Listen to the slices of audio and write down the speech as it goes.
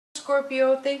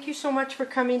Scorpio, thank you so much for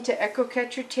coming to Echo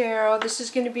Catcher Tarot. This is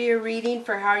going to be a reading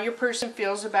for how your person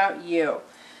feels about you.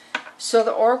 So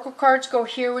the oracle cards go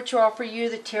here, which will offer you.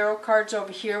 The tarot cards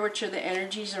over here, which are the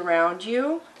energies around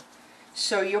you.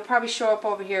 So you'll probably show up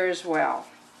over here as well.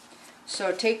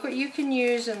 So take what you can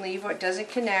use and leave what doesn't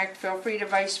connect. Feel free to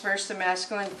vice versa,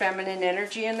 masculine and feminine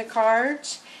energy in the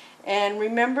cards. And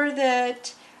remember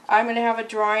that I'm going to have a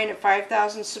drawing at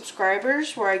 5,000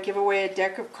 subscribers where I give away a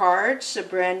deck of cards, a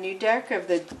brand new deck of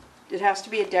the, it has to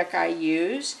be a deck I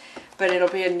use, but it'll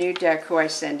be a new deck who I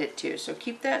send it to. So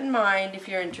keep that in mind if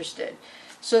you're interested.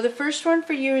 So the first one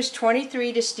for you is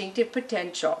 23, Distinctive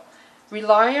Potential.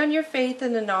 Rely on your faith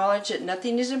and the knowledge that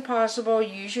nothing is impossible.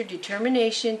 Use your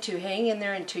determination to hang in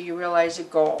there until you realize a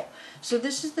goal. So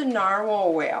this is the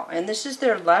narwhal whale, and this is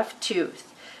their left tooth.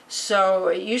 So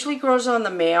it usually grows on the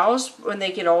males when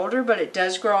they get older, but it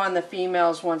does grow on the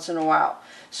females once in a while.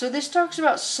 So this talks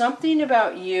about something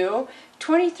about you.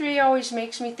 23 always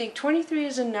makes me think 23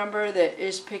 is a number that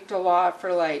is picked a lot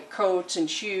for like coats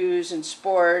and shoes and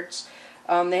sports.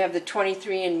 They have the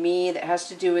 23andMe that has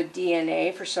to do with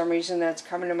DNA. For some reason that's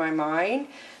coming to my mind.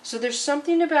 So there's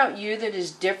something about you that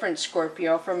is different,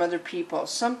 Scorpio, from other people.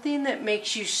 Something that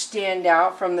makes you stand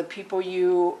out from the people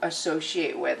you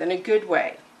associate with in a good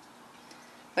way.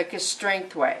 Like a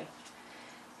strength way.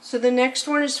 So the next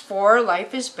one is 4,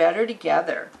 Life is Better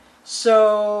Together.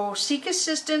 So seek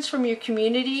assistance from your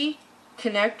community.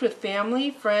 Connect with family,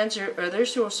 friends, or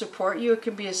others who will support you. It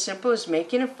can be as simple as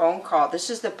making a phone call. This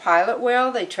is the pilot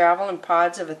whale. They travel in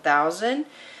pods of 1,000.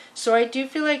 So I do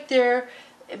feel like they're,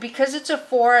 because it's a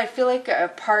 4, I feel like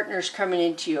a partner's coming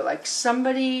into you. Like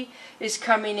somebody is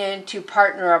coming in to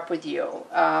partner up with you.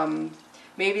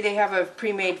 Maybe they have a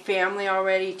pre-made family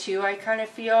already too, I kind of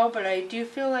feel. But I do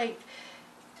feel like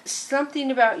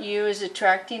something about you is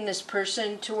attracting this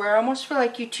person to where I almost feel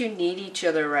like you two need each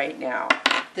other right now.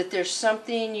 That there's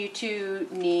something you two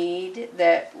need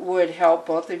that would help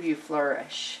both of you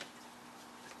flourish.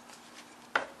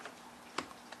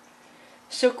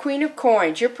 So Queen of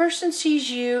Coins. Your person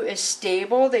sees you as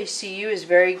stable. They see you as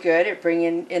very good at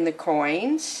bringing in the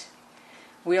coins.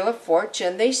 Wheel of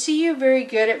Fortune. They see you very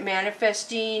good at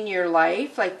manifesting your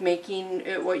life, like making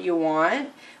it what you want.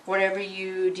 Whatever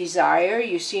you desire,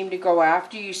 you seem to go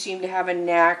after. You seem to have a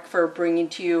knack for bringing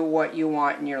to you what you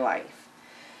want in your life.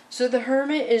 So the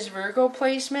Hermit is Virgo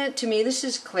placement. To me, this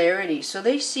is clarity. So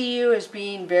they see you as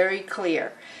being very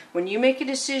clear. When you make a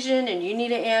decision and you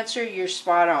need an answer, you're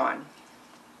spot on.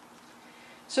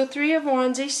 So 3 of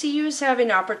Wands, they see you as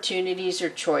having opportunities or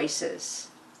choices.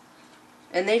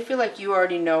 And they feel like you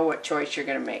already know what choice you're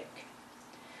going to make.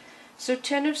 So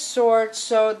 10 of Swords,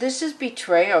 so this is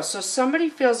betrayal. So somebody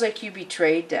feels like you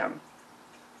betrayed them.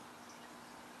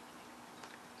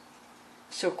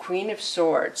 So Queen of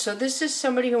Swords. So this is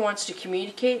somebody who wants to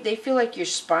communicate. They feel like you're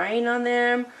spying on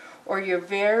them, or you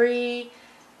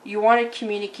want to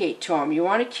communicate to them. You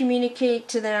want to communicate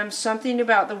to them something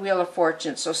about the Wheel of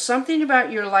Fortune. So something about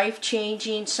your life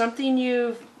changing, something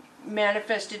you've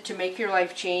manifested to make your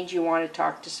life change, you want to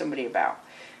talk to somebody about.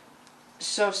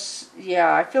 So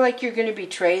yeah, I feel like you're going to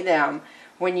betray them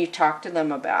when you talk to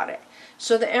them about it.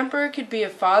 So the Emperor could be a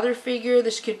father figure.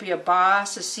 This could be a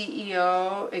boss, a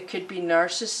CEO. It could be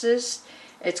narcissist.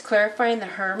 It's clarifying the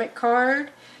Hermit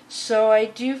card. So I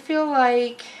do feel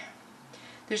like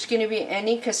there's going to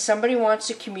be because somebody wants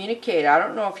to communicate. I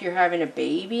don't know if you're having a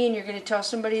baby and you're going to tell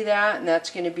somebody that and that's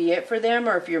going to be it for them,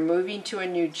 or if you're moving to a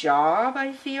new job,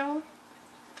 I feel.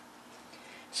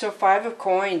 So 5 of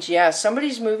Coins, yeah,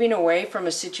 somebody's moving away from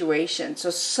a situation. So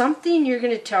something you're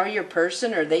going to tell your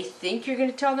person, or they think you're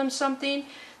going to tell them something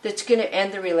that's going to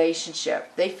end the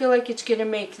relationship. They feel like it's going to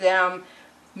make them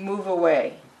move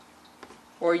away,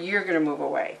 or you're going to move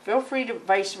away. Feel free to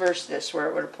vice versa this where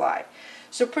it would apply.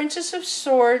 So Princess of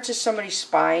Swords is somebody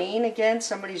spying. Again,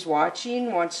 somebody's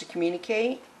watching, wants to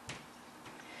communicate.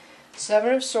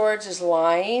 7 of Swords is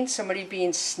lying, somebody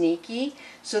being sneaky.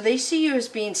 So they see you as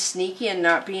being sneaky and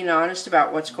not being honest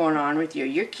about what's going on with you.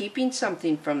 You're keeping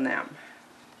something from them.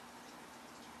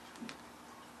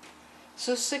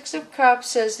 So 6 of Cups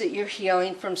says that you're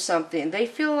healing from something. They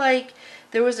feel like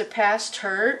there was a past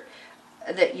hurt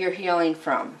that you're healing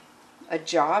from. A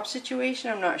job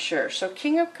situation, I'm not sure. So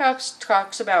King of Cups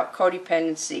talks about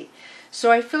codependency.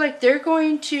 So I feel like they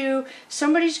feel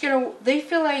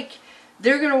like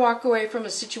they're going to walk away from a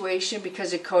situation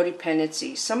because of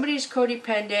codependency. Somebody's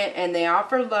codependent and they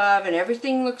offer love and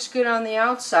everything looks good on the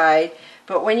outside,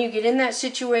 but when you get in that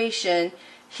situation,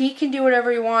 he can do whatever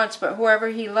he wants, but whoever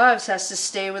he loves has to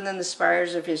stay within the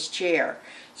spires of his chair.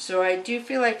 So I do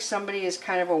feel like somebody is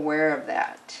kind of aware of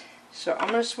that. So I'm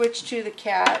going to switch to the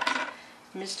cat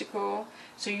mystical.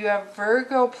 So you have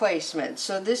Virgo placement.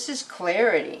 So this is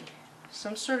clarity.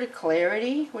 Some sort of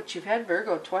clarity, which you've had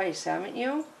Virgo twice, haven't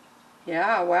you?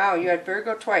 Yeah, wow, you had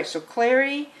Virgo twice. So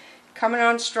clarity coming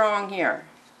on strong here.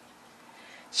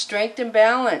 Strength and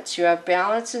balance. You have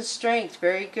balance and strength.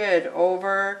 Very good.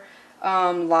 Over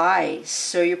lies.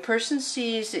 So your person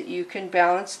sees that you can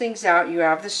balance things out. You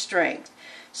have the strength.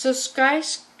 So Sky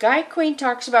Queen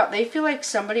talks about they feel like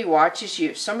somebody watches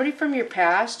you. Somebody from your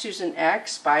past who's an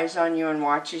ex spies on you and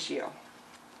watches you.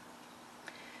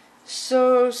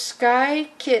 So Sky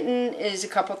Kitten is a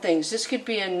couple things. This could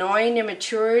be annoying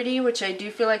immaturity, which I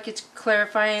do feel like it's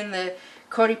clarifying the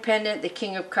codependent, the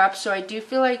King of Cups. So I do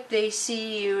feel like they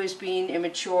see you as being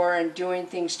immature and doing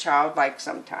things childlike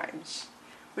sometimes,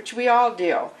 which we all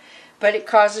do. But it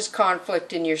causes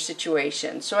conflict in your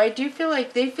situation. So I do feel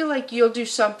like they feel like you'll do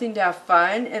something to have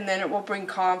fun and then it will bring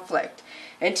conflict.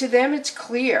 And to them it's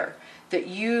clear that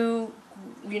you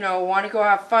know, want to go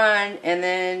have fun and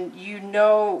then you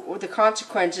know the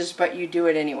consequences, but you do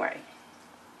it anyway.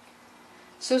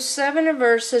 So Seven of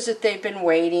Earth says that they've been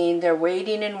waiting. They're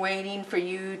waiting and waiting for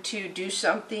you to do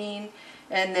something,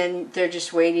 and then they're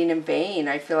just waiting in vain.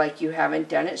 I feel like you haven't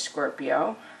done it,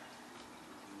 Scorpio.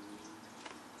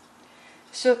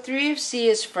 So Three of C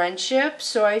is friendship.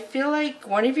 So I feel like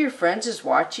one of your friends is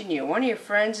watching you. One of your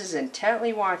friends is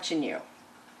intently watching you.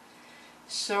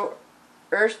 So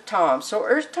Earth Tom. So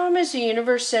Earth Tom is the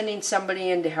universe sending somebody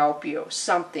in to help you.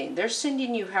 Something. They're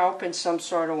sending you help in some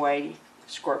sort of way,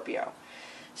 Scorpio.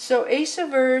 So Ace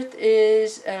of Earth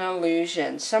is an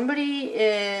illusion. Somebody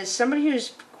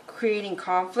who's creating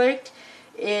conflict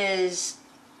is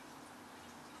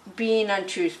being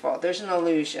untruthful. There's an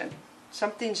illusion.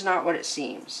 Something's not what it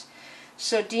seems.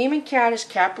 So Demon Cat is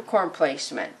Capricorn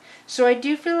placement. So I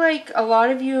do feel like a lot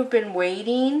of you have been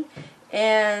waiting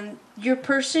and your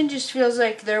person just feels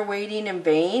like they're waiting in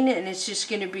vain and it's just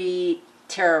going to be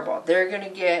terrible. They're going to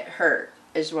get hurt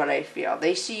is what I feel.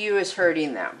 They see you as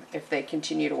hurting them if they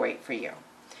continue to wait for you.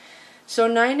 So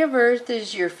Nine of Earth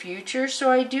is your future. So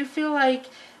I do feel like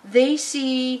they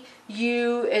see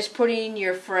you as putting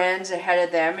your friends ahead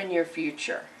of them in your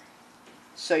future.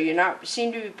 So you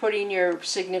seem to be putting your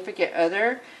significant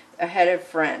other ahead of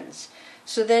friends.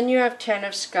 So then you have Ten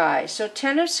of Sky. So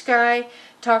Ten of Sky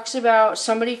talks about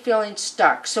somebody feeling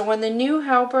stuck. So when the new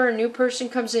helper, a new person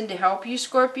comes in to help you,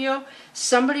 Scorpio,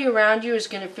 somebody around you is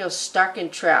going to feel stuck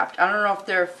and trapped. I don't know if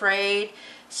they're afraid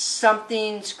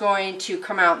something's going to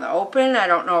come out in the open. I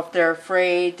don't know if they're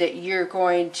afraid that you're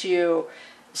going to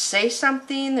say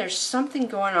something. There's something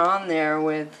going on there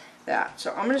with that.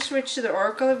 So I'm going to switch to the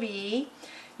Oracle of E.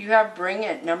 You have Bring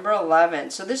It, number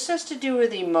 11. So this has to do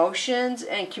with emotions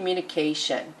and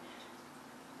communication.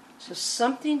 So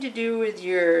something to do with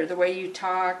the way you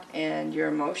talk and your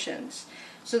emotions.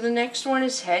 So the next one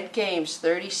is Head Games,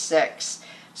 36.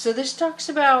 So this talks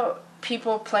about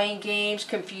people playing games,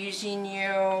 confusing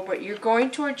you, but you're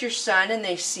going towards your sun and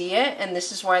they see it, and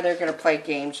this is why they're going to play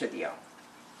games with you.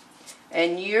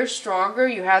 And you're stronger.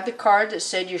 You had the card that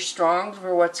said you're strong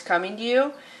for what's coming to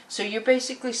you. So you're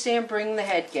basically saying bring the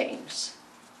head games.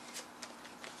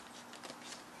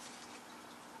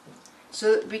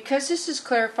 So because this is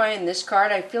clarifying this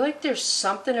card, I feel like there's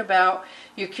something about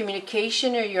your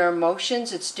communication or your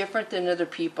emotions that's different than other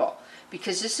people.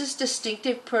 Because this is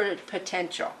distinctive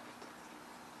potential.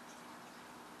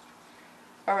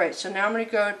 Alright, so now I'm going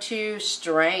to go to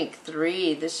Strength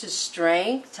 3. This is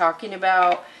Strength, talking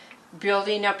about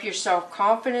building up your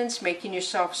self-confidence, making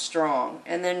yourself strong.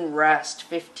 And then Rest,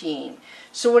 15.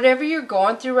 So whatever you're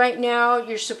going through right now,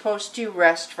 you're supposed to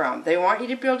rest from. They want you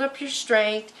to build up your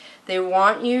strength. They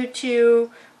want you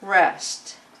to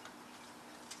rest.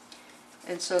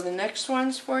 And so the next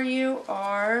ones for you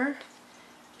are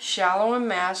Shallow and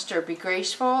Master. Be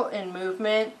graceful in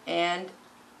movement and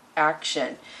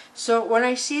action. So when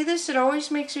I see this, it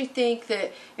always makes me think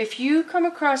that if you come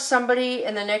across somebody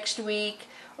in the next week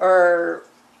or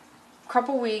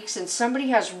couple weeks and somebody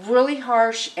has really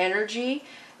harsh energy,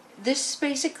 this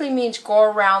basically means go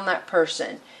around that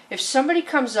person. If somebody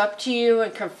comes up to you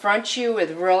and confronts you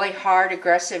with really hard,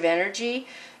 aggressive energy,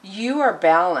 you are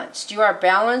balanced. You are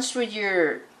balanced with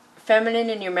your feminine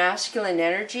and your masculine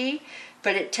energy,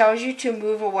 but it tells you to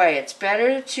move away. It's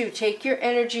better to take your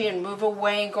energy and move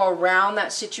away and go around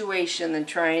that situation than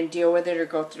try and deal with it or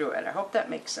go through it. I hope that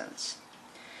makes sense.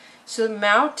 So the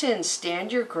mountains,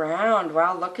 stand your ground.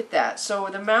 Wow, look at that. So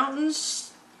the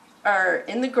mountains are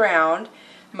in the ground,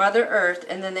 Mother Earth,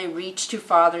 and then they reach to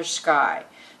Father Sky.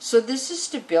 So this is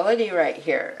stability right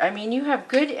here. I mean, you have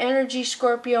good energy,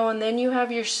 Scorpio, and then you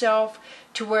have yourself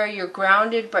to where you're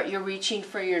grounded, but you're reaching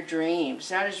for your dreams.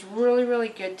 That is really, really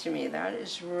good to me. That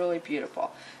is really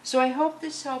beautiful. So I hope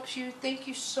this helps you. Thank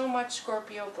you so much,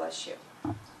 Scorpio. Bless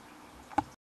you.